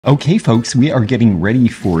Okay, folks, we are getting ready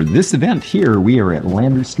for this event here. We are at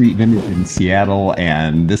Lander Street Vintage in Seattle,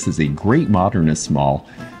 and this is a great modernist mall.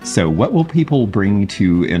 So what will people bring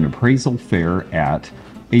to an appraisal fair at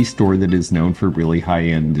a store that is known for really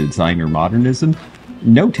high-end designer modernism?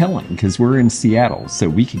 No telling, because we're in Seattle, so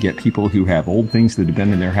we could get people who have old things that have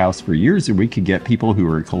been in their house for years, or we could get people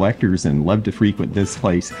who are collectors and love to frequent this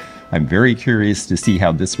place. I'm very curious to see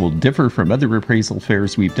how this will differ from other appraisal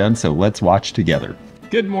fairs we've done, so let's watch together.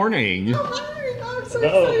 Good morning. Oh, hi. Oh, I'm so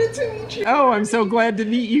excited to meet you. Oh, I'm so glad to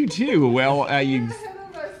meet you too. Well,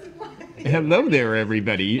 hello there,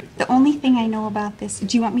 everybody. The only thing I know about this,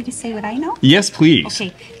 do you want me to say what I know? Yes, please.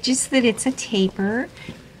 Okay, just that it's a taper.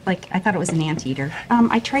 Like, I thought it was an anteater.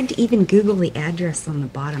 I tried to even Google the address on the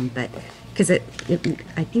bottom, but because I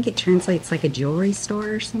think it translates like a jewelry store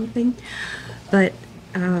or something. But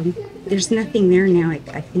there's nothing there now, I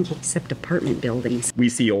think, except apartment buildings. We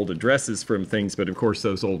see old addresses from things, but of course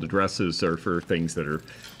those old addresses are for things that are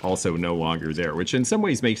also no longer there, which in some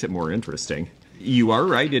ways makes it more interesting. You are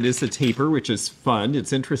right, it is a taper, which is fun.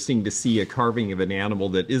 It's interesting to see a carving of an animal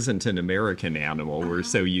that isn't an American animal. We're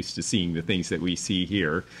so used to seeing the things that we see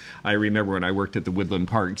here. I remember when I worked at the Woodland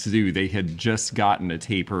Park Zoo, they had just gotten a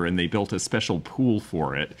taper and they built a special pool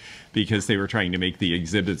for it because they were trying to make the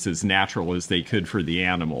exhibits as natural as they could for the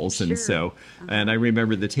animals. Sure. And so, and I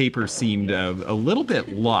remember the taper seemed a little bit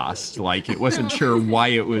lost, like it wasn't sure why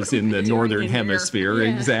it was in the northern hemisphere.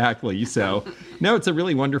 Yeah. Exactly. So, no, it's a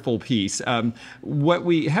really wonderful piece.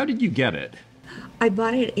 How did you get it? I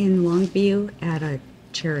bought it in Longview at a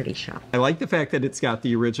charity shop. I like the fact that it's got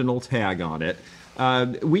the original tag on it.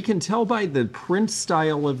 We can tell by the print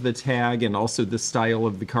style of the tag and also the style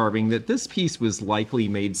of the carving that this piece was likely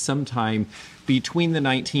made sometime between the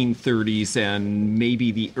 1930s and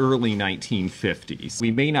maybe the early 1950s.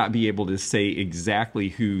 We may not be able to say exactly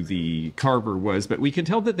who the carver was, but we can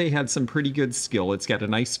tell that they had some pretty good skill. It's got a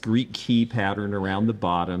nice Greek key pattern around the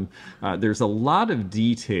bottom. There's a lot of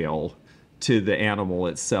detail to the animal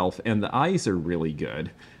itself, and the eyes are really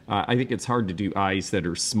good. I think it's hard to do eyes that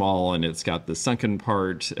are small, and it's got the sunken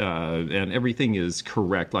part, and everything is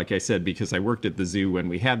correct, like I said, because I worked at the zoo when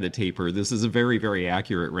we had the taper. This is a very, very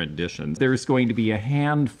accurate rendition. There's going to be a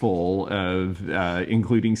handful of,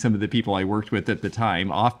 including some of the people I worked with at the time,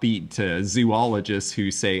 offbeat zoologists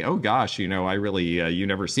who say, oh gosh, you know, I really, you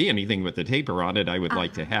never see anything with the taper on it. I would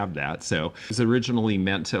like to have that. So it was originally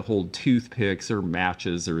meant to hold toothpicks or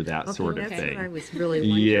matches or that sort of thing. That's what I was really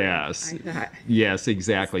wondering. Yes, yes,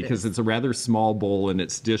 exactly. Because it's a rather small bowl and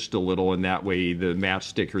it's dished a little, and that way the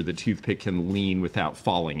matchstick or the toothpick can lean without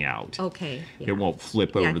falling out. Okay. Yeah. It won't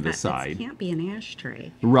flip over the side. It can't be an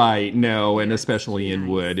ashtray. Right, no, and especially in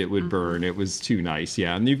wood, it would burn. It was too nice,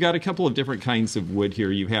 yeah. And you've got a couple of different kinds of wood here.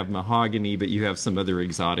 You have mahogany, but you have some other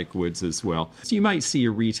exotic woods as well. So you might see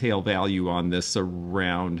a retail value on this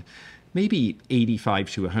around maybe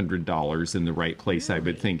 $85 to $100 in the right place, I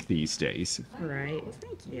would think, these days. Right.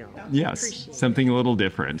 Thank you. Yes, something a little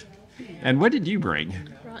different. And what did you bring?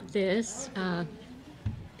 Brought this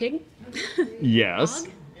pig. Yes.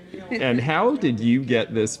 And how did you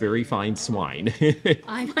get this very fine swine?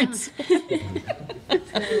 I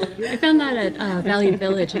found that at Valley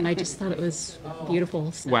Village, and I just thought it was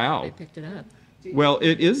beautiful. So Wow. I picked it up. Well,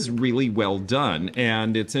 it is really well done,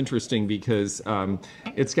 and it's interesting because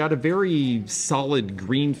it's got a very solid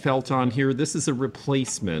green felt on here. This is a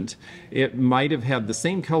replacement. It might have had the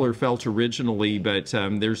same color felt originally, but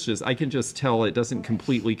I can just tell it doesn't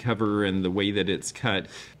completely cover in the way that it's cut.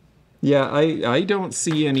 Yeah, I don't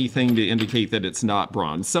see anything to indicate that it's not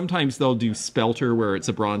bronze. Sometimes they'll do spelter where it's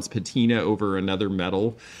a bronze patina over another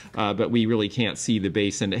metal, but we really can't see the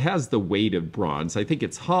base, and it has the weight of bronze. I think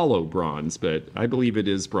it's hollow bronze, but I believe it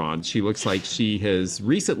is bronze. She looks like she has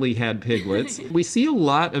recently had piglets. We see a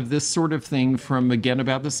lot of this sort of thing from, again,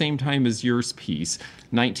 about the same time as yours piece.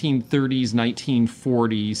 1930s,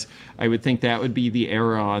 1940s. I would think that would be the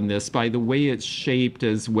era on this by the way it's shaped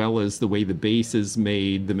as well as the way the base is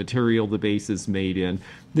made, the material the base is made in.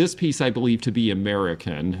 This piece I believe to be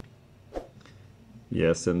American.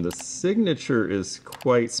 Yes, and the signature is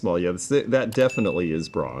quite small. Yeah, that definitely is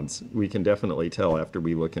bronze. We can definitely tell after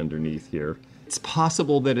we look underneath here. It's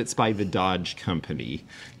possible that it's by the Dodge Company.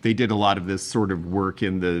 They did a lot of this sort of work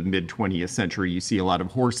in the mid-20th century. You see a lot of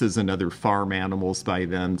horses and other farm animals by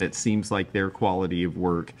them. It seems like their quality of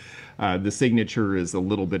work. The signature is a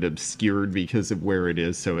little bit obscured because of where it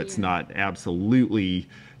is, so it's not absolutely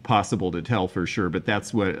possible to tell for sure, but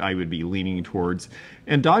that's what I would be leaning towards.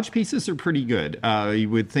 And Dodge pieces are pretty good. You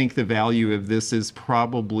would think the value of this is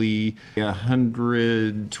probably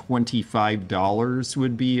 $125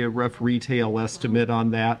 would be a rough retail estimate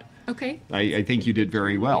on that. Okay. I think you did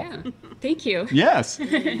very well. Yeah. Thank you. Yes.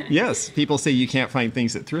 Yes. People say you can't find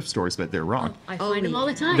things at thrift stores, but they're wrong. I find them all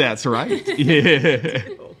the time. That's right. Yeah.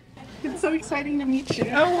 It's so exciting to meet you.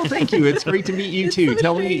 Oh, well, thank you. It's great to meet you too.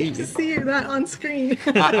 Tell me. To see you not on screen.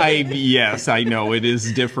 Yes, I know it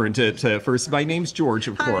is different at first. My name's George,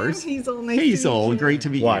 of course. Hi, I'm Hazel. Nice Hazel, to meet you. great to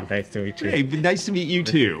meet Juan, you. nice to meet you. Hey, nice to meet you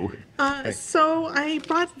too. So I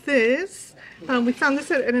bought this. We found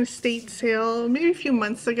this at an estate sale maybe a few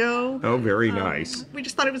months ago. Oh, very nice. We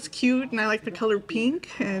just thought it was cute, and I like the color pink.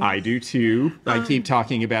 And I do too. I keep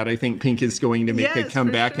talking about I think pink is going to make a Yes,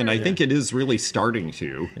 comeback, for and I sure. think it is really starting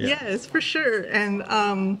to. Yes, for sure. And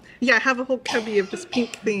yeah, I have a whole cubby of just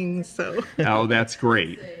pink things. So Oh, that's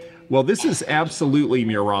great. Well, this is absolutely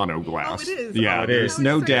Murano glass. Oh, it is? Yeah, Oh, it there's is.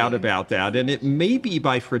 no How doubt exciting. about that. And it may be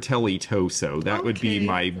by Fratelli Toso. That would be Okay.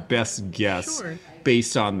 my best guess. Sure.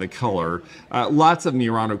 Based on the color. Lots of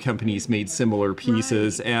Murano companies made similar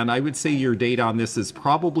pieces, and I would say your date on this is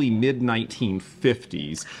probably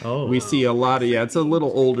mid-1950s. Oh. We see a lot of, yeah, it's a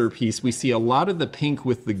little older piece. We see a lot of the pink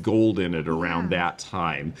with the gold in it around that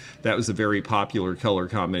time. That was a very popular color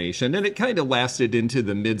combination, and it kind of lasted into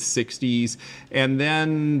the mid-60s, and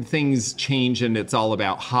then things change, and it's all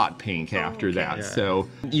about hot pink after that. Yeah. So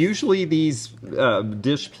usually these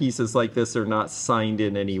dish pieces like this are not signed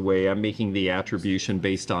in any way. I'm making the attribution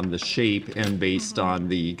based on the shape and based on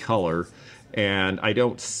the color. And I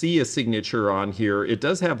don't see a signature on here. It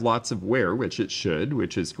does have lots of wear, which it should,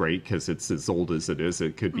 which is great because it's as old as it is.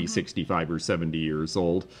 It could be 65 or 70 years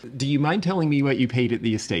old. Do you mind telling me what you paid at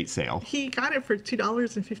the estate sale? he got it for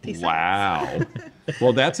 $2.50. Wow.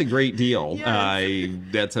 Well, that's a great deal. Yes.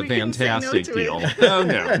 That's a We couldn't say no fantastic to deal. it.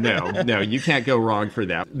 Oh, no, you can't go wrong for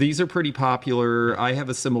that. These are pretty popular. I have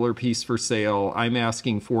a similar piece for sale. I'm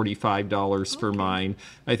asking $45 for mine.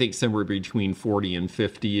 I think somewhere between 40 and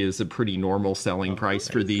 50 is a pretty normal selling price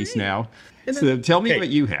for these now. So tell me Okay. what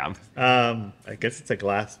you have. I guess it's a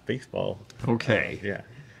glass baseball. Okay. Yeah.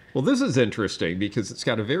 Well, this is interesting because it's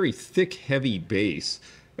got a very thick, heavy base,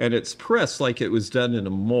 and it's pressed like it was done in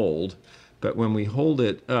a mold. But when we hold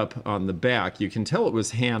it up on the back, you can tell it was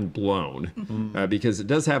hand blown because it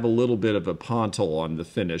does have a little bit of a pontil on the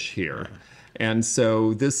finish here. And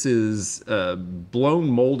so this is a blown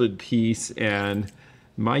molded piece, and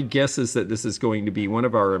my guess is that this is going to be one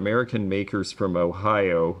of our American makers from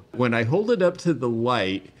Ohio. When I hold it up to the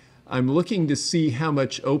light, I'm looking to see how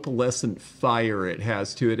much opalescent fire it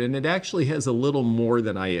has to it, and it actually has a little more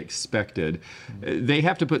than I expected. They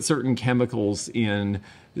have to put certain chemicals in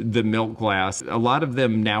the milk glass. A lot of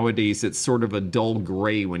them nowadays, it's sort of a dull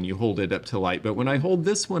gray when you hold it up to light, but when I hold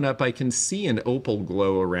this one up, I can see an opal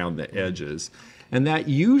glow around the edges. And that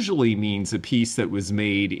usually means a piece that was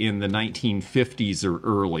made in the 1950s or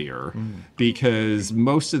earlier, because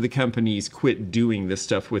most of the companies quit doing this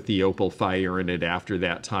stuff with the opal fire in it after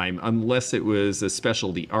that time, unless it was a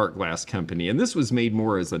specialty art glass company. And this was made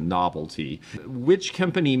more as a novelty. Which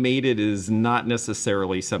company made it is not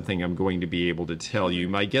necessarily something I'm going to be able to tell you.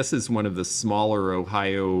 My guess is one of the smaller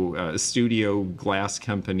Ohio studio glass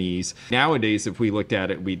companies. Nowadays, if we looked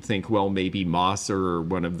at it, we'd think, well, maybe Mosser or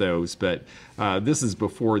one of those, but this is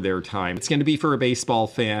before their time. It's going to be for a baseball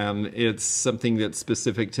fan. It's something that's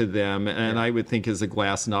specific to them, and I would think as a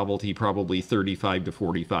glass novelty, probably $35 to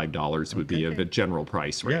 $45 would be a general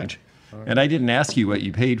price range. And I didn't ask you what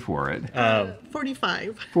you paid for it.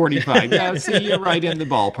 45. 45. Yeah, see, you're right in the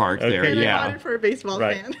ballpark there. And I Yeah. bought it for a baseball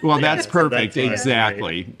Right. fan. Well, that's perfect. That's fine.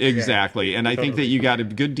 Exactly. Exactly. And I think that you got a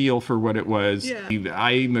good deal for what it was. Yeah.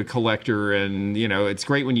 I'm a collector, and, you know, it's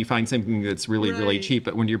great when you find something that's really, really Right. cheap.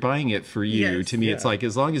 But when you're buying it for you, Yes. to me, it's like,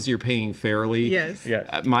 as long as you're paying fairly, Yes.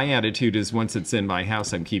 Yeah. my attitude is once it's in my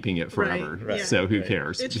house, I'm keeping it forever. Right. Yeah. So who Right.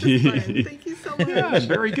 cares? It's just fun. Thank you so much. Yeah,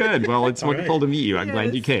 very good. Well, it's wonderful to meet you. I'm glad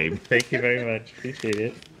you Yes. came. Thank you very much. Appreciate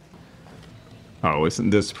it. Oh, isn't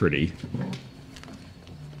this pretty?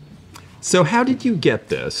 So how did you get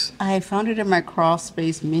this? I found it in my crawl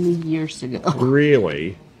space many years ago.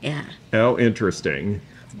 Really? Yeah. How interesting.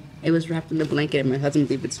 It was wrapped in a blanket, and my husband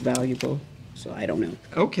believes it's valuable, so I don't know.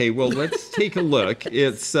 Okay, well, let's take a look.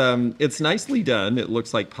 It's nicely done. It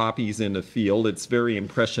looks like poppies in a field. It's very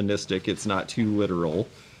impressionistic. It's not too literal.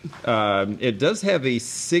 It does have a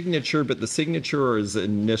signature, but the signature is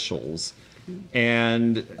initials.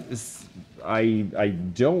 And I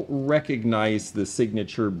don't recognize the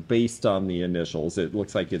signature based on the initials. It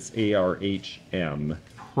looks like it's ARHM.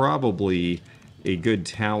 Probably a good,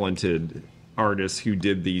 talented artist who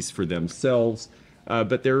did these for themselves.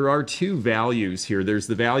 But there are two values here. There's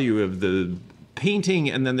the value of the painting,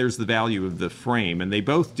 and then there's the value of the frame, and they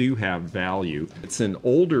both do have value. It's an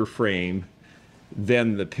older frame,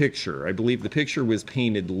 than the picture. I believe the picture was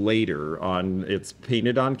painted later on, it's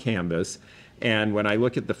painted on canvas. And when I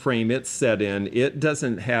look at the frame it's set in, it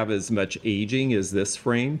doesn't have as much aging as this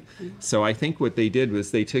frame. So I think what they did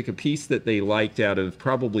was they took a piece that they liked out of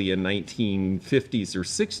probably a 1950s or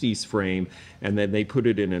 60s frame, and then they put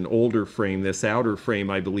it in an older frame. This outer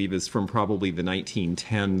frame, I believe, is from probably the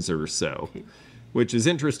 1910s or so. Which is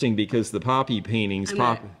interesting because the poppy paintings...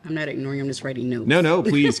 I'm not ignoring, I'm just writing notes. No,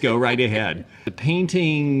 please go right ahead. The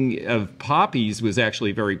painting of poppies was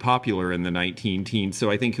actually very popular in the 19 teens,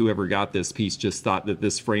 so I think whoever got this piece just thought that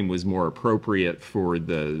this frame was more appropriate for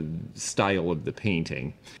the style of the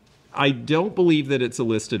painting. I don't believe that it's a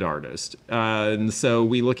listed artist, and so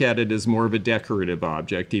we look at it as more of a decorative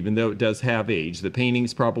object, even though it does have age. The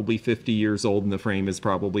painting's probably 50 years old and the frame is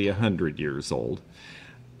probably 100 years old.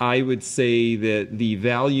 I would say that the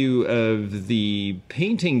value of the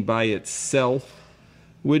painting by itself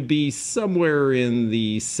would be somewhere in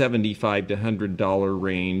the $75 to $100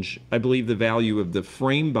 range. I believe the value of the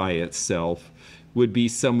frame by itself would be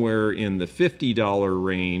somewhere in the $50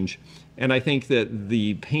 range. And I think that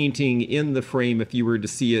the painting in the frame, if you were to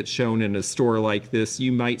see it shown in a store like this,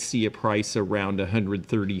 you might see a price around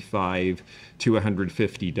 $135 to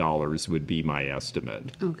 $150 would be my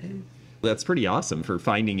estimate. Okay. That's pretty awesome for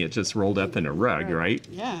finding it just rolled up in a rug, right?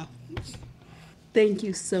 Yeah. Thank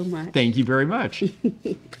you so much. Thank you very much.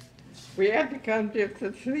 We had to come just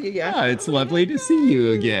to see you. Yeah, it's lovely to see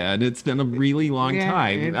you again. It's been a really long Yeah,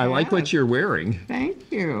 time. it I like what has. you're wearing.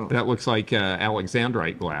 Thank you. That looks like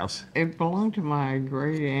Alexandrite glass. It belonged to my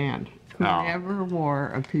great aunt who Oh. never wore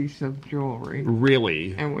a piece of jewelry.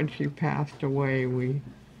 Really? And when she passed away, we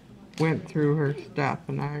went through her stuff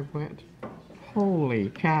and I went, holy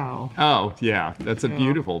cow. Oh, yeah. That's a Yeah.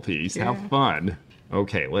 beautiful piece. How Yeah. fun.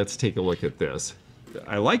 Okay, let's take a look at this.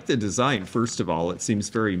 I like the design, first of all. It seems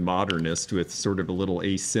very modernist with sort of a little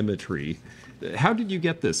asymmetry. How did you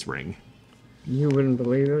get this ring? You wouldn't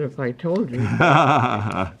believe it if I told you.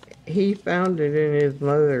 He found it in his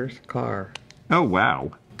mother's car. Oh,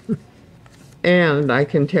 wow. And I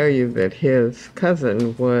can tell you that his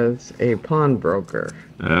cousin was a pawnbroker.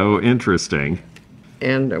 Oh, interesting.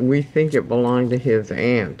 And we think it belonged to his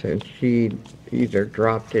aunt, and she either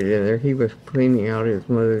dropped it in there. He was cleaning out his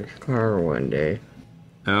mother's car one day.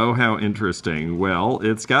 Oh, how interesting. Well,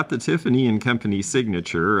 it's got the Tiffany and Company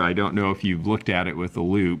signature. I don't know if you've looked at it with a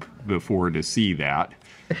loupe before to see that,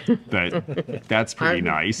 but that's pretty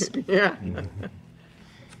nice. Yeah.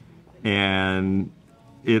 And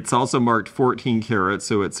it's also marked 14 karat,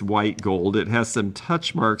 so it's white gold. It has some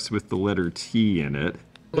touch marks with the letter T in it.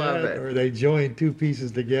 Love it. Or they joined two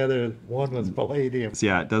pieces together. One was palladium. So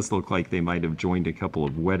yeah, it does look like they might have joined a couple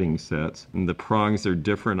of wedding sets. And the prongs are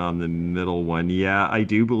different on the middle one. Yeah, I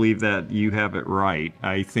do believe that you have it right.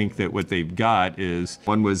 I think that what they've got is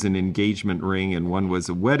one was an engagement ring and one was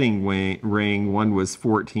a wedding ring. One was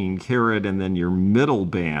 14 karat, and then your middle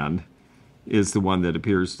band is the one that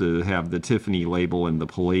appears to have the Tiffany label and the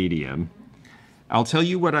palladium. I'll tell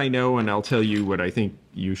you what I know, and I'll tell you what I think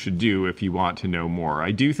you should do if you want to know more.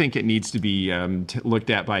 I do think it needs to be looked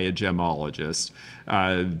at by a gemologist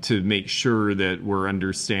to make sure that we're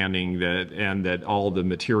understanding that, and that all the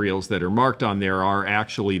materials that are marked on there are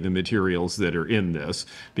actually the materials that are in this,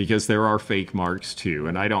 because there are fake marks too,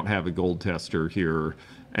 and I don't have a gold tester here.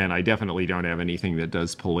 And I definitely don't have anything that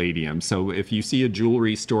does palladium. So if you see a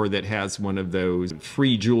jewelry store that has one of those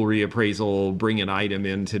free jewelry appraisal, bring an item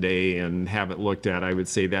in today and have it looked at, I would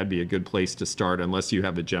say that'd be a good place to start, unless you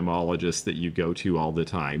have a gemologist that you go to all the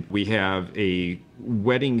time. We have a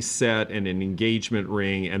wedding set and an engagement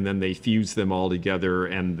ring, and then they fuse them all together,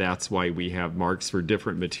 and that's why we have marks for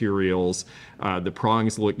different materials. The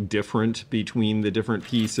prongs look different between the different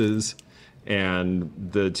pieces. And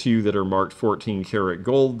the two that are marked 14 karat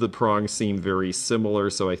gold, the prongs seem very similar,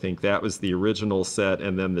 so I think that was the original set,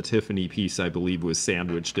 and then the Tiffany piece, I believe, was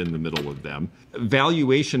sandwiched in the middle of them.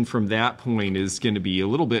 Valuation from that point is going to be a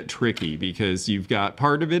little bit tricky, because you've got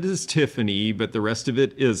part of it is Tiffany, but the rest of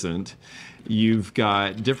it isn't. You've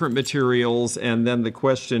got different materials, and then the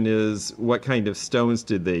question is, what kind of stones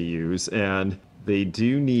did they use? And they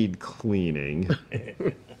do need cleaning.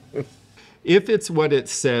 If it's what it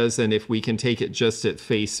says, and if we can take it just at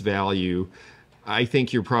face value, I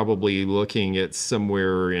think you're probably looking at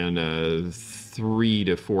somewhere in a $3,000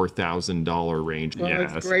 to $4,000 range. Well,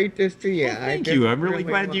 Yes. it's great to see you. Well, thank you. I'm really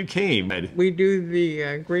glad you came. We do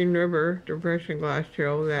the Green River Depression Glass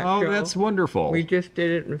Show. Oh, that's wonderful. We just did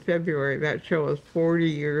it in February. That show is 40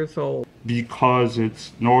 years old. Because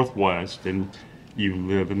it's Northwest and you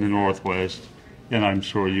live in the Northwest, and I'm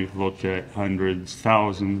sure you've looked at hundreds,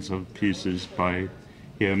 thousands of pieces by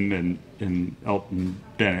him and Elton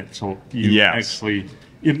Bennett. So you Yes. actually,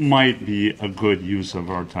 it might be a good use of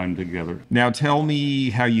our time together. Now tell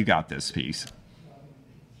me how you got this piece.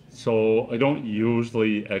 So I don't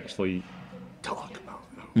usually actually talk about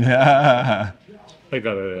it. Oh, I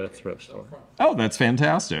got it at a thrift store. that's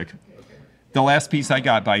fantastic. The last piece I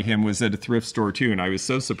got by him was at a thrift store too, and I was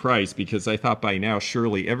so surprised because I thought by now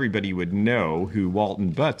surely everybody would know who Walton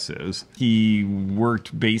Butts is. He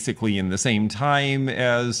worked basically in the same time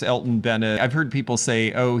as Elton Bennett. I've heard people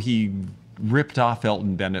say, oh, he ripped off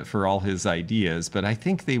Elton Bennett for all his ideas, but I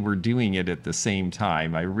think they were doing it at the same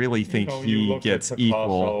time. I really think You he look gets at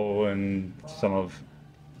equal Picasso and some of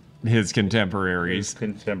his contemporaries. his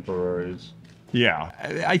contemporaries. Yeah,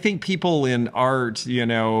 I think people in art, you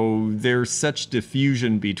know, there's such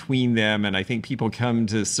diffusion between them, and I think people come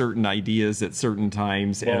to certain ideas at certain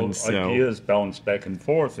times, Well, and so ideas bounce back and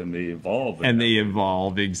forth, and they evolve. and they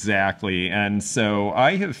evolve exactly. And so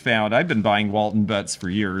I have found I've been buying Walton Butts for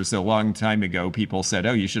years. A long time ago, people said,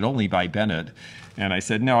 "Oh, you should only buy Bennett." And I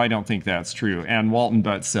said, no, I don't think that's true. And Walton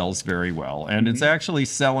Butts sells very well. And it's actually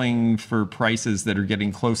selling for prices that are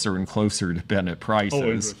getting closer and closer to Bennett prices. Oh,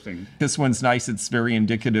 interesting. This one's nice. It's very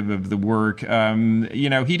indicative of the work. You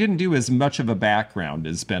know, he didn't do as much of a background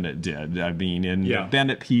as Bennett did. I mean, in the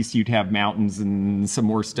Bennett piece, you'd have mountains and some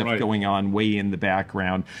more stuff going on way in the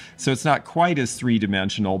background. So it's not quite as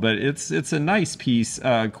three-dimensional, but it's a nice piece.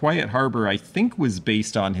 Quiet Harbor, I think, was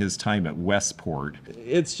based on his time at Westport.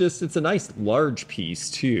 It's a nice large piece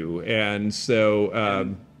too, and so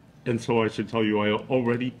And so I should tell you, I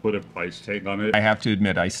already put a price tag on it. I have to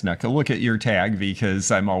admit I snuck a look at your tag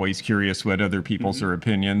because I'm always curious what other people's are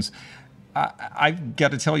opinions. I've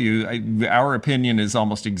got to tell you, our opinion is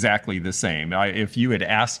almost exactly the same. If you had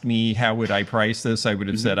asked me how would I price this, I would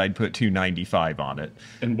have said I'd put $295 on it.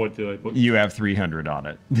 And what did I put? You have $300 on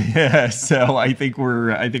it. So I think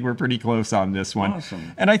we're pretty close on this one.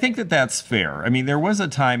 Awesome. And I think that's fair. I mean, there was a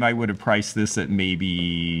time I would have priced this at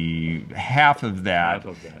maybe half of that.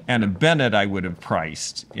 And a Bennett I would have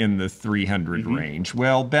priced in the 300 range.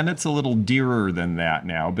 Well, Bennett's a little dearer than that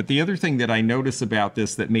now. But the other thing that I notice about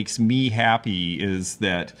this that makes me happy is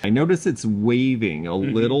that I notice it's waving a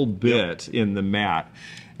little bit in the mat.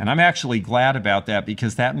 And I'm actually glad about that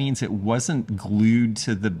because that means it wasn't glued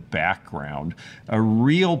to the background. A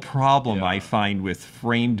real problem I find with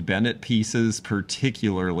framed Bennett pieces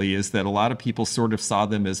particularly is that a lot of people sort of saw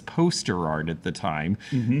them as poster art at the time.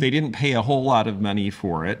 They didn't pay a whole lot of money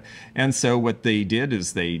for it. And so what they did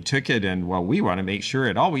is they took it and, well, we want to make sure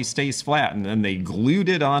it always stays flat. And then they glued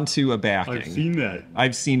it onto a backing. I've seen that.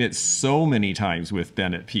 I've seen it so many times with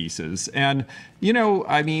Bennett pieces. And, you know,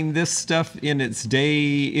 I mean, this stuff in its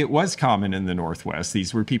day, it was common in the Northwest.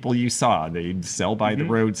 These were people you saw. They'd sell by the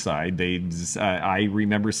roadside. I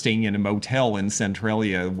remember staying in a motel in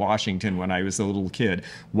Centralia, Washington when I was a little kid.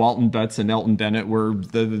 Walton Butts and Elton Bennett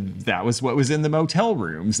that was what was in the motel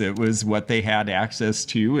rooms. It was what they had access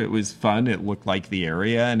to. It was fun. It looked like the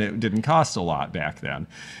area, and it didn't cost a lot back then.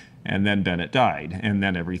 And then Bennett died, and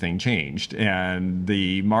then everything changed. And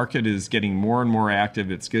the market is getting more and more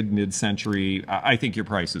active. It's good mid-century. I think your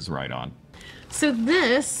price is right on. So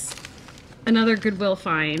this, another Goodwill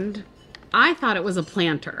find, I thought it was a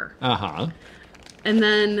planter. Uh-huh. And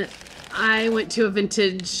then I went to a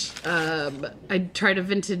vintage, I tried a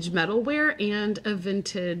vintage metalware and a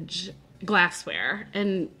vintage glassware.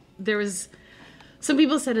 And there was, some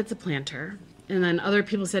people said it's a planter. And then other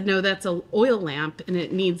people said, no, that's an oil lamp and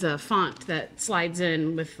it needs a font that slides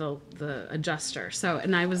in with the adjuster. So,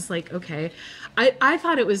 and I was like, okay. I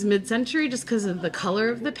thought it was mid-century just because of the color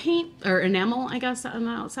of the paint, or enamel, I guess, on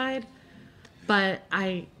the outside. But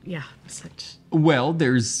such. Well,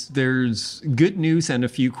 there's good news and a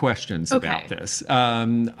few questions about this.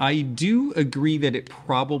 I do agree that it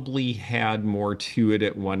probably had more to it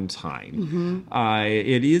at one time.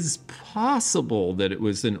 It is possible that it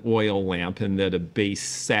was an oil lamp and that a base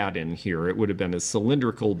sat in here. It would have been a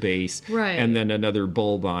cylindrical base and then another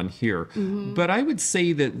bulb on here. But I would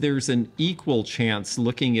say that there's an equal chance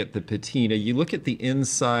looking at the patina. You look at the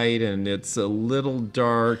inside and it's a little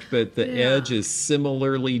dark, but the edge is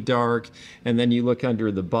similarly dark. And then you look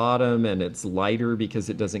under the bottom and it's lighter because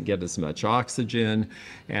it doesn't get as much oxygen.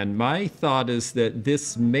 And my thought is that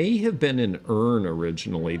this may have been an urn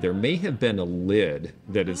originally. There may have been a lid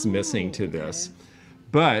that is missing to this.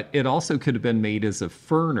 But it also could have been made as a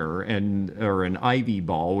ferner or an ivy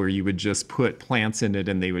ball where you would just put plants in it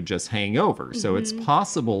and they would just hang over. So it's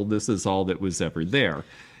possible this is all that was ever there.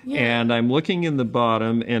 And I'm looking in the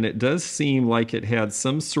bottom, and it does seem like it had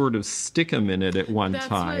some sort of stickum in it at one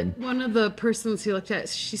time. That's what one of the persons who looked at,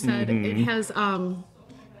 she said it has,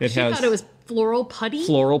 It she has, thought it was floral putty?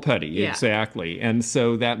 Floral putty, Yeah. exactly. And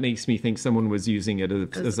so that makes me think someone was using it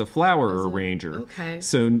as a flower arranger. Okay.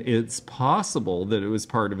 So it's possible that it was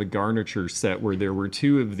part of a garniture set where there were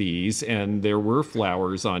two of these and there were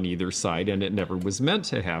flowers on either side, and it never was meant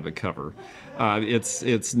to have a cover.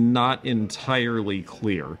 It's not entirely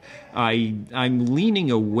clear. I'm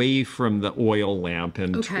leaning away from the oil lamp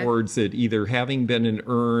and towards it either having been an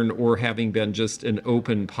urn or having been just an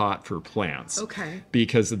open pot for plants. Okay.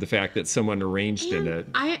 Because of the fact that someone arranged in it.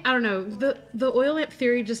 I don't know. The oil lamp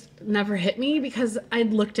theory just never hit me because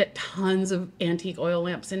I'd looked at tons of antique oil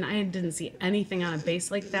lamps and I didn't see anything on a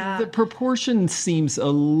base like that. The proportion seems a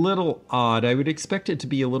little odd. I would expect it to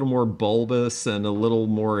be a little more bulbous and a little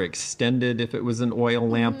more extended if it was an oil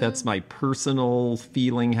lamp. That's my personal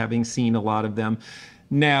feeling, having seen a lot of them.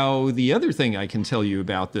 Now, the other thing I can tell you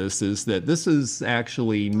about this is that this is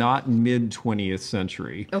actually not mid-20th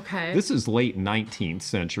century. Okay. This is late 19th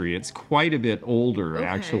century. It's quite a bit older,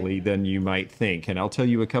 actually, than you might think. And I'll tell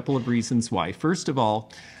you a couple of reasons why. First of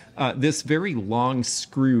all, this very long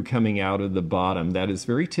screw coming out of the bottom, that is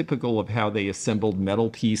very typical of how they assembled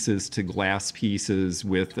metal pieces to glass pieces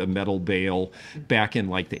with a metal bale back in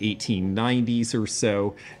like the 1890s or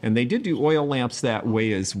so. And they did do oil lamps that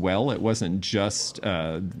way as well. It wasn't just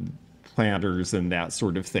planters and that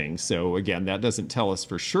sort of thing. So again, that doesn't tell us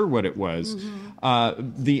for sure what it was.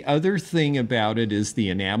 The other thing about it is the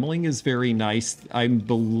enameling is very nice. I'm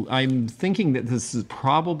thinking that this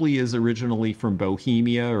probably is originally from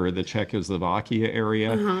Bohemia or the Czechoslovakia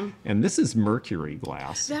area. And this is mercury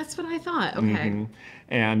glass. That's what I thought. Okay.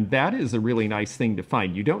 And that is a really nice thing to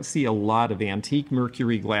find. You don't see a lot of antique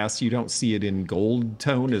mercury glass. You don't see it in gold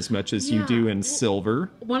tone as much as you do in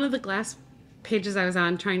silver. One of the glass pages I was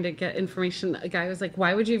on trying to get information, a guy was like,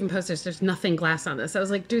 why would you even post this? There's nothing glass on this. I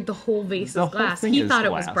was like, dude, the whole vase is glass. He thought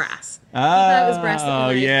it was brass.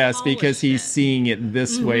 Oh, yes, because he's seeing it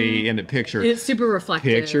this way in a picture. It's super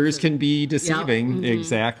reflective. Pictures can be deceiving,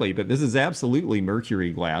 exactly. But this is absolutely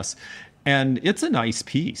mercury glass. And it's a nice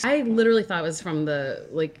piece. I literally thought it was from the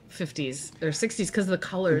like 50s or 60s because of the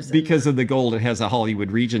colors. Because of the gold, it has a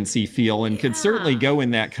Hollywood Regency feel and could certainly go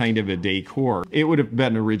in that kind of a decor. It would have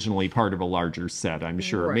been originally part of a larger set, I'm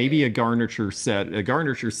sure. Right. Maybe a garniture set. A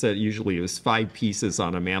garniture set usually is 5 pieces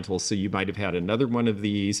on a mantle, so you might have had another one of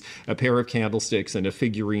these, a pair of candlesticks, and a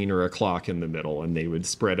figurine or a clock in the middle, and they would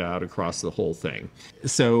spread out across the whole thing.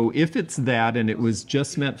 So if it's that and it was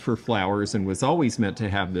just meant for flowers and was always meant to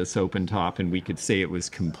have this open top and we could say it was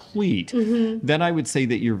complete, then I would say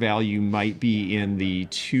that your value might be in the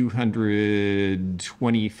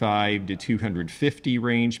 225 to 250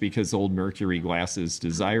 range because old mercury glass is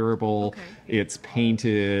desirable. It's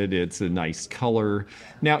painted, it's a nice color.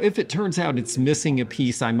 Now, if it turns out it's missing a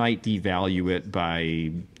piece, I might devalue it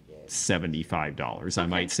by $75. I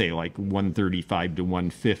might say like $135 to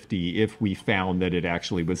 $150 if we found that it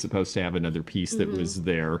actually was supposed to have another piece that was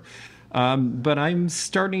there. But I'm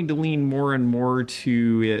starting to lean more and more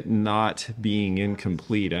to it not being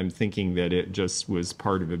incomplete. I'm thinking that it just was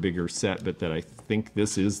part of a bigger set, but that I think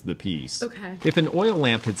this is the piece. Okay. If an oil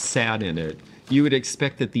lamp had sat in it, you would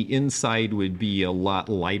expect that the inside would be a lot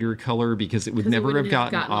lighter color because it would never have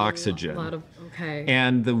gotten oxygen.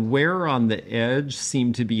 And the wear on the edge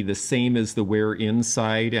seemed to be the same as the wear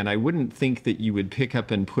inside, and I wouldn't think that you would pick up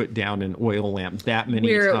and put down an oil lamp that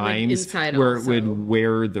many times where it would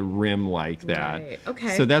wear the rim like that. Right.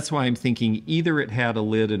 Okay. So that's why I'm thinking either it had a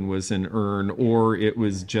lid and was an urn, or it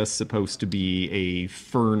was just supposed to be a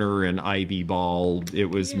ferner and ivy ball. It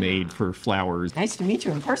was made for flowers. Nice to meet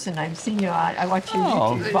you in person. I've seen you. I watch you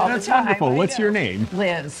YouTube all the time. Wonderful. What's your name?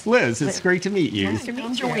 Liz. Liz, it's great to meet you. Nice to meet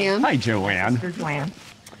you. Joanne. Hi, Joanne. Joanne.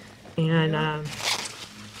 And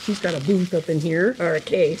she's got a booth up in here, or a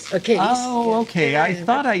case. A case. Oh, okay. I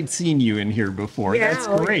thought I'd seen you in here before. Yeah, That's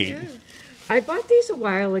great. yeah. I bought these a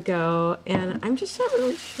while ago, and I'm just not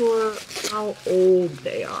really sure how old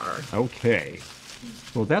they are. Okay.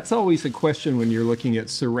 Well, that's always a question when you're looking at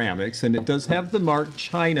ceramics, and it does have the mark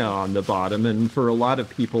China on the bottom, and for a lot of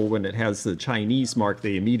people, when it has the Chinese mark,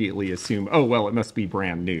 they immediately assume, oh, well, it must be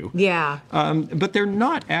brand new. Yeah. But they're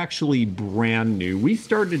not actually brand new. We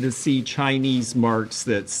started to see Chinese marks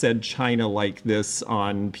that said China like this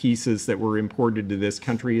on pieces that were imported to this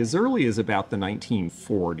country as early as about the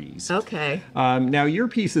 1940s. Okay. Now, your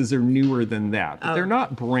pieces are newer than that, but they're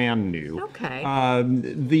not brand new. Okay.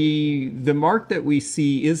 The mark that we we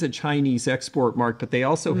see is a Chinese export mark, but they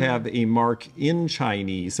also have a mark in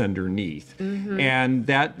Chinese underneath. And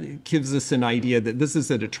that gives us an idea that this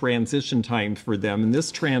is at a transition time for them. And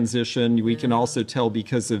this transition, we can also tell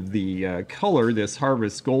because of the color, this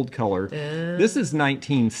harvest gold color. This is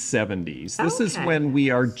 1970s. This is when we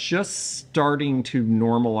are just starting to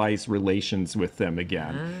normalize relations with them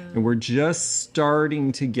again. And we're just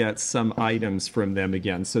starting to get some items from them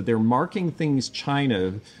again. So they're marking things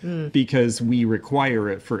China because we require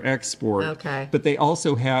it for export. But they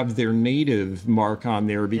also have their native mark on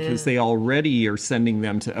there because they already are sending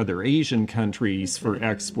them to other Asian countries for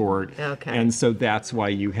export. And so that's why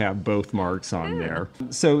you have both marks on there.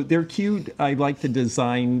 So they're cute. I like the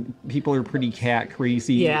design. People are pretty cat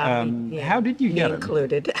crazy. How did you get them?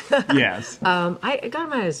 Included. Yes. I got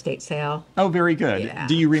them at a estate sale. Oh, very good.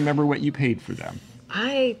 Do you remember what you paid for them?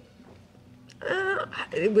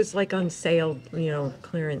 It was like on sale,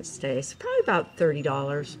 clearance day. So probably about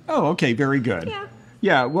 $30. Oh, okay. Very good. Yeah.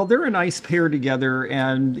 Yeah, well, they're a nice pair together,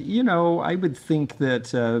 and I would think that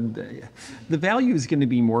the value is going to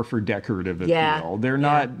be more for decorative appeal. They're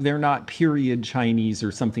not period Chinese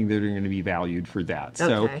or something that are going to be valued for that.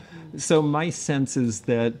 So my sense is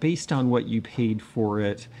that based on what you paid for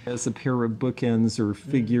it as a pair of bookends or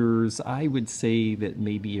figures, I would say that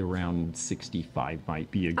maybe around $65 might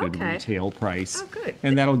be a good retail price. Oh, good.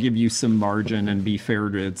 And that'll give you some margin and be fair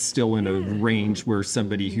to it's still in a range where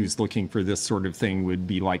somebody who's looking for this sort of thing would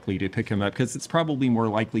be likely to pick them up, because it's probably more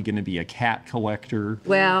likely going to be a cat collector.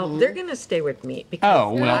 Well, they're going to stay with me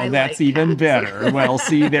because that's even better. Well,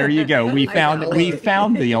 see, there you go. We found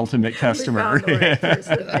the ultimate customer. We found the right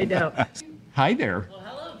person. I know. Hi there. Well,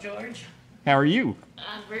 hello, George. How are you?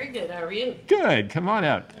 I'm very good. How are you? Good. Come on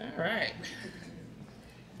up. All right.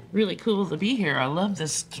 Really cool to be here. I love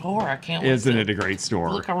this store. I can't wait. Isn't it a great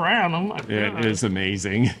store? Look around. Oh my God. It is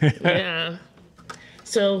amazing. Yeah.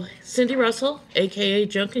 So, Cindy Russell, a.k.a.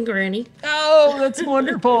 Junk and Granny. Oh, that's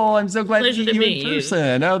wonderful. I'm so glad Pleasure to to meet you in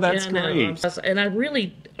person. Oh, that's great. And I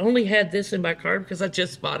really only had this in my cart because I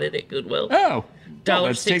just bought it at Goodwill. Oh, well,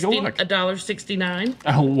 let's take a look. $1.69.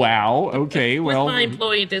 Oh, wow. Okay, well. With my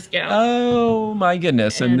employee discount. Oh, my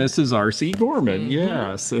goodness. And this is R.C. Gorman,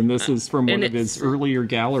 yes. And this is from one of his earlier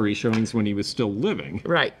gallery showings when he was still living.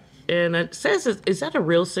 Right. And it says, is that a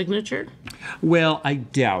real signature? Well, I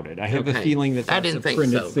doubt it. I have a feeling that that's a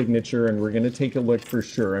printed signature, and we're going to take a look for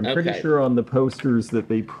sure. I'm pretty sure on the posters that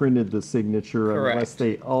they printed the signature, unless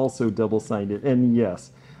they also double-signed it. And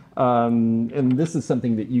yes, and this is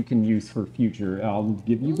something that you can use for future. I'll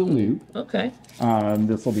give you the loupe. Okay.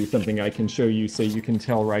 This will be something I can show you so you can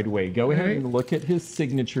tell right away. Go ahead and look at his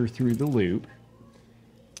signature through the loupe.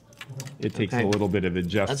 It takes a little bit of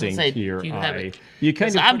adjusting to your eye. You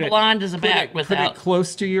kind of I'm blind as a bat put it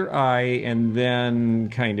close to your eye, and then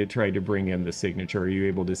kind of try to bring in the signature. Are you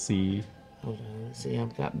able to see? Hold on. Let's see.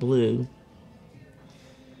 I've got blue.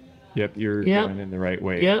 Yep, you're going in the right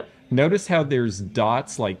way. Yep. Notice how there's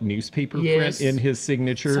dots like newspaper print in his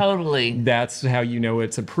signature? Totally. That's how you know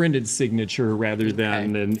it's a printed signature rather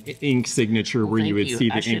than an ink signature where you would see the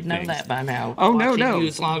ink. I should know that by now. Oh,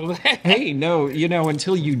 no. Hey, no,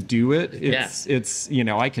 until you do it, it's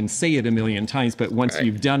I can say it a million times, but once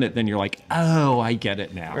you've done it, then you're like, oh, I get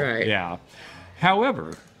it now. Right. Yeah.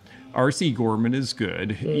 However, R.C. Gorman is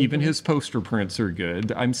good. Even his poster prints are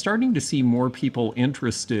good. I'm starting to see more people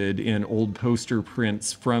interested in old poster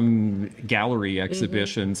prints from gallery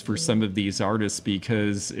exhibitions for some of these artists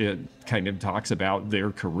because it kind of talks about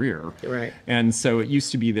their career. Right. And so it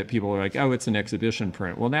used to be that people were like, oh, it's an exhibition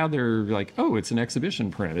print. Well, now they're like, oh, it's an exhibition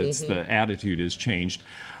print. It's the attitude has changed.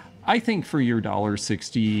 I think for your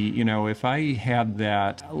 $1.60, if I had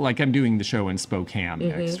that, like I'm doing the show in Spokane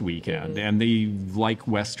next weekend, and they like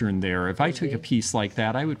Western there, if I took a piece like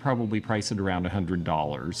that, I would probably price it around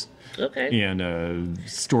 $100 in a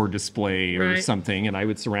store display or something, and I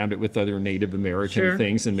would surround it with other Native American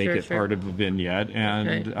things and make it part of the vignette,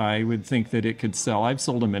 and I would think that it could sell. I've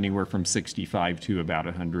sold them anywhere from $65 to about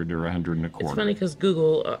 $100 or $125. It's funny because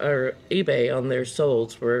Google or eBay on their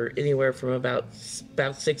solds were anywhere from about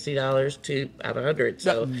 $60 to about $100.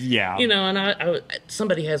 So and I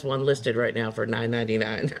somebody has one listed right now for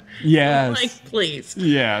 $9.99. Yes, I'm like, please.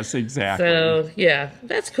 Yes, exactly. So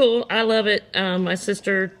that's cool. I love it. My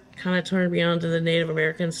sister kind of turned me on to the Native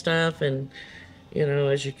American stuff, and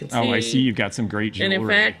as you can see. Oh, I see you've got some great jewelry. And in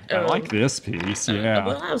fact, I like this piece. Yeah.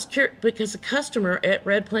 Well, I was curious because a customer at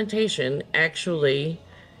Red Plantation actually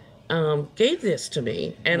gave this to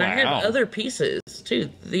me, and I have other pieces too.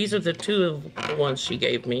 These are the two of the ones she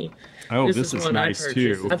gave me. Oh, this is nice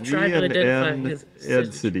too. I've tried to identify his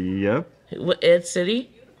Ed City. Yep. Ed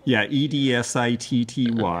City. Yeah,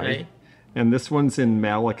 EDSITTY. Okay. And this one's in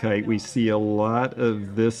malachite. We see a lot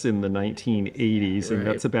of this in the 1980s, and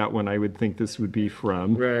that's about when I would think this would be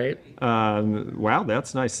from. Right. Wow,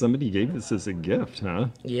 that's nice. Somebody gave this as a gift, huh?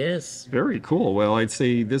 Yes. Very cool. Well, I'd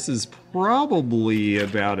say this is probably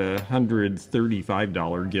about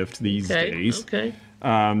 $135 gift these days. Okay.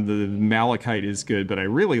 The malachite is good, but I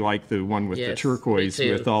really like the one with the turquoise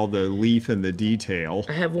with all the leaf and the detail.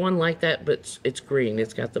 I have one like that, but it's green.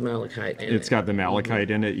 It's got the malachite in it. It's got the malachite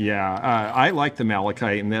in it, yeah. I like the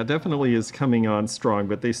malachite, and that definitely is coming on strong,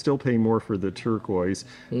 but they still pay more for the turquoise.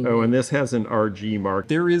 Oh, and this has an RG mark.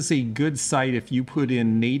 There is a good site if you put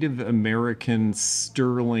in Native American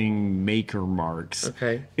sterling maker marks.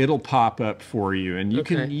 Okay. It'll pop up for you, and you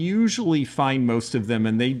can usually find most of them,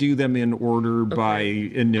 and they do them in order by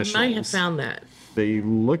initials. I might have found that. They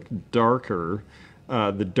look darker.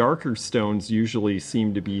 The darker stones usually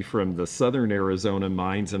seem to be from the southern Arizona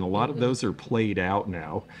mines, and a lot of those are played out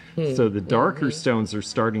now. So the darker stones are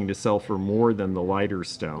starting to sell for more than the lighter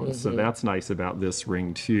stones. So that's nice about this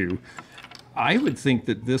ring too. I would think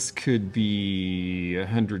that this could be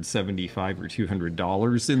 $175 or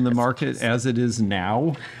 $200 in the market as it is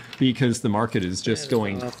now, because the market is just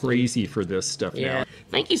going crazy for this stuff now.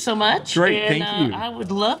 Thank you so much. Great, and, thank you. I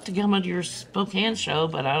would love to come to your Spokane show,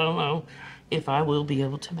 but I don't know if I will be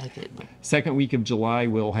able to make it. Second week of July,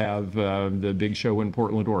 we'll have the big show in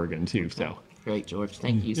Portland, Oregon, too. So great, George.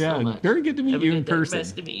 Thank you so much. Very good to meet you in person.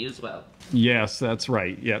 Best to meet you as well. Yes, that's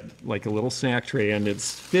right. Yep, like a little snack tray, and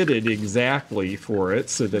it's fitted exactly for it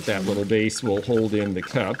so that that little base will hold in the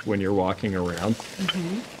cup when you're walking around.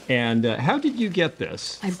 And how did you get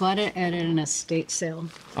this? I bought it at an estate sale.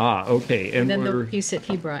 Ah, okay. And then the piece that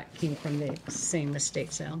he brought came from the same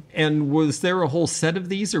estate sale. And was there a whole set of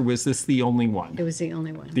these, or was this the only one? It was the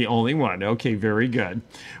only one. The only one. Okay, very good.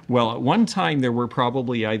 Well, at one time there were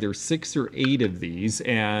probably either 6 or 8 of these,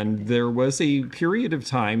 and there was a period of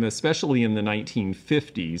time, especially in the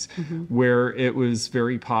 1950s, where it was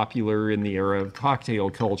very popular in the era of cocktail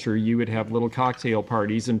culture. You would have little cocktail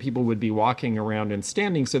parties, and people would be walking around and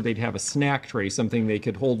standing, so they'd have a snack tray, something they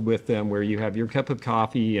could hold with them, where you have your cup of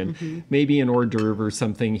coffee and maybe an hors d'oeuvre or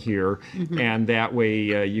something here, and that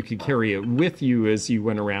way you could carry it with you as you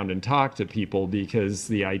went around and talked to people, because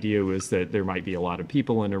the idea was that there might be a lot of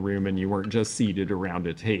people in a room and you weren't just seated around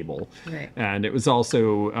a table. And it was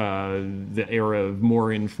also the era of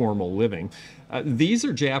more informal living. These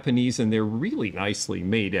are Japanese, and they're really nicely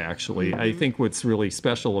made, actually. I think what's really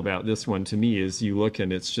special about this one to me is you look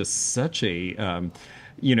and it's just such a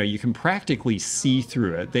you know, you can practically see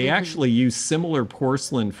through it. They actually use similar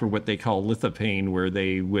porcelain for what they call lithophane, where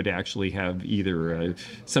they would actually have either,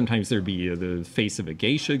 sometimes there'd be the face of a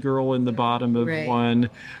geisha girl in the bottom of one,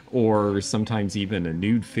 or sometimes even a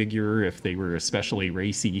nude figure if they were especially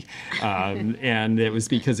racy. And it was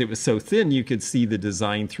because it was so thin, you could see the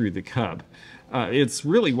design through the cup. It's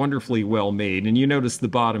really wonderfully well made, and you notice the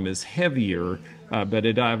bottom is heavier, but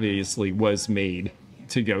it obviously was made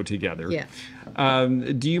to go together.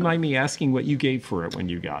 Do you mind me asking what you gave for it when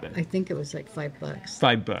you got it? I think it was like $5.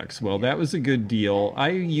 $5. Well, that was a good deal. I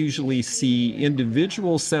usually see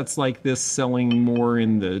individual sets like this selling more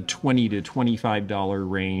in the $20 to $25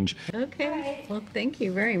 range. Okay. Well, thank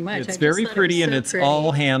you very much. It's very pretty, and it's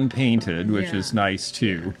all hand painted, which is nice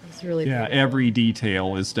too. It's really pretty. Every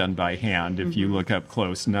detail is done by hand. If you look up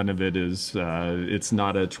close, none of it is, it's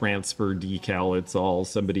not a transfer decal. It's all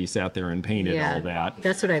somebody sat there and painted all that.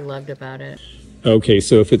 That's what I loved about it. Okay,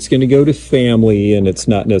 so if it's going to go to family and it's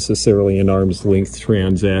not necessarily an arm's length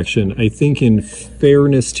transaction, I think in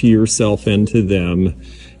fairness to yourself and to them,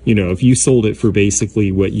 you know, if you sold it for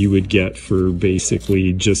basically what you would get for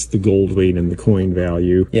basically just the gold weight and the coin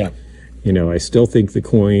value. You know, I still think the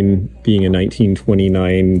coin, being a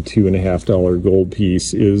 1929 $2.50 gold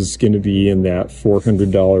piece, is going to be in that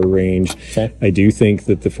 $400 range. I do think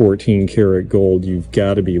that the 14 karat gold, you've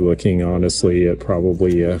got to be looking honestly at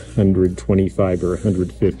probably 125 or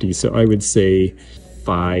 150. So I would say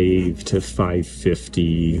 $5 to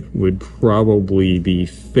 $550 would probably be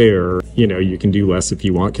fair. You know, you can do less if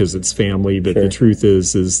you want because it's family, but the truth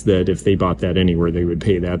is that if they bought that anywhere, they would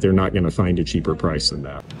pay that. They're not going to find a cheaper price than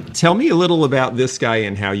that. Tell me a little about this guy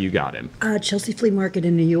and how you got him. Chelsea Flea Market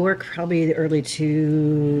in New York, probably the early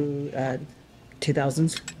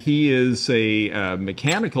 2000s. He is a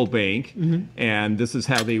mechanical bank, and this is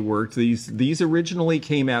how they worked. These originally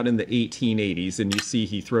came out in the 1880s, and you see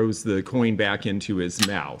he throws the coin back into his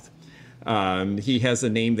mouth. He has a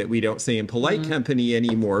name that we don't say in polite company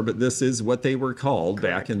anymore, but this is what they were called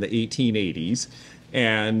back in the 1880s.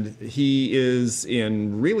 And he is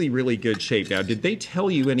in really, really good shape. Now, did they tell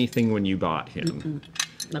you anything when you bought him?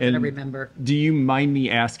 not going to remember. Do you mind me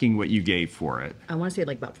asking what you gave for it? I want to say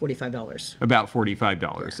like about $45. About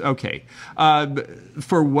 $45. Yeah. Okay.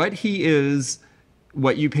 For what he is,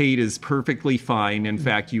 what you paid is perfectly fine. In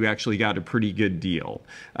fact, you actually got a pretty good deal.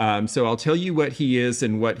 So I'll tell you what he is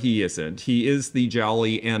and what he isn't. He is the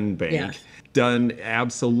Jolly N Bank. Yeah. Done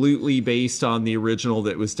absolutely based on the original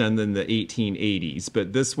that was done in the 1880s,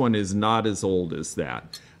 but this one is not as old as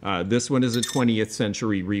that. This one is a 20th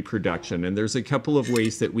century reproduction, and there's a couple of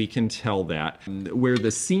ways that we can tell that. Where the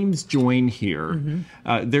seams join here,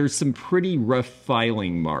 there's some pretty rough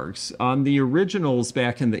filing marks. On the originals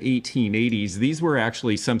back in the 1880s, these were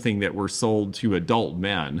actually something that were sold to adult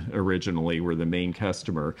men originally, were the main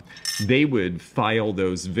customer. They would file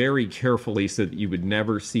those very carefully so that you would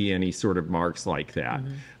never see any sort of marks like that,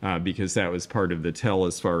 because that was part of the tell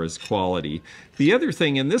as far as quality. The other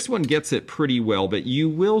thing, and this one gets it pretty well, but you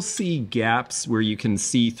will see gaps where you can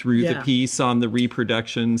see through the piece on the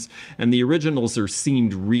reproductions, and the originals are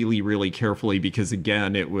seamed really, really carefully because,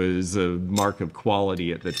 again, it was a mark of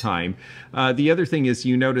quality at the time. The other thing is,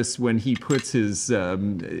 you notice when he puts his,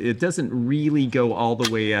 it doesn't really go all the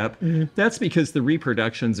way up. That's because the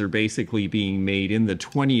reproductions are basically being made in the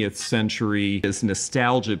 20th century as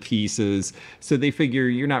nostalgia pieces, so they figure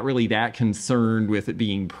you're not really that concerned with it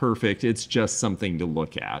being perfect. It's just something to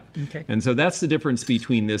look at. Okay. And so that's the difference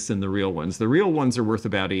between this and the real ones. The real ones are worth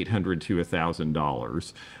about $800 to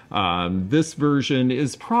 $1,000. This version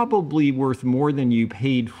is probably worth more than you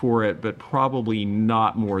paid for it, but probably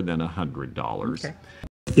not more than $100. Okay.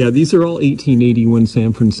 Yeah, these are all 1881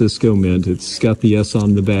 San Francisco mint. It's got the S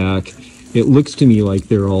on the back. It looks to me like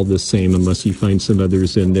they're all the same unless you find some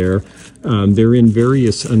others in there. They're in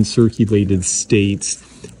various uncirculated states.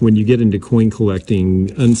 When you get into coin collecting,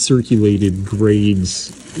 uncirculated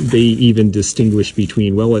grades, they even distinguish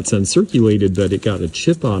between, well, it's uncirculated, but it got a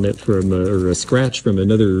chip on it from or a scratch from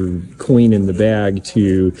another coin in the bag,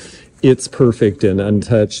 to it's perfect and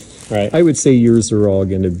untouched. Right. I would say yours are all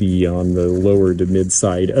going to be on the lower to mid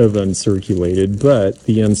side of uncirculated, but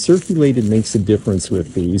the uncirculated makes a difference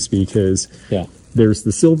with these because there's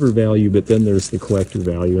the silver value, but then there's the collector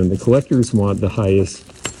value, and the collectors want the highest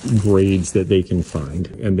grades that they can find,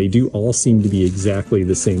 and they do all seem to be exactly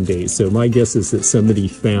the same date. So my guess is that somebody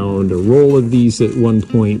found a roll of these at one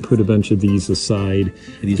point, put a bunch of these aside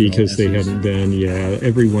because they hadn't been,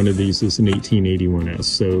 every one of these is an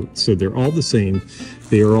 1881S. So they're all the same.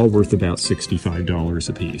 They are all worth about $65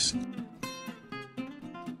 a piece.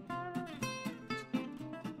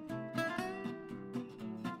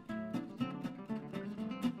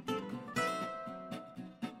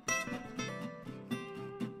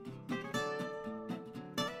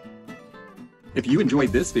 If you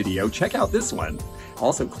enjoyed this video, check out this one.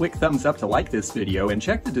 Also, click thumbs up to like this video and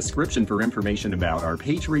check the description for information about our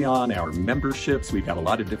Patreon, our memberships. We've got a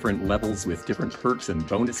lot of different levels with different perks and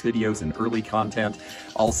bonus videos and early content.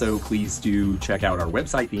 Also, please do check out our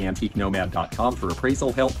website, theantiquenomad.com, for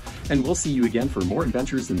appraisal help, and we'll see you again for more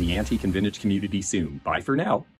adventures in the antique and vintage community soon. Bye for now.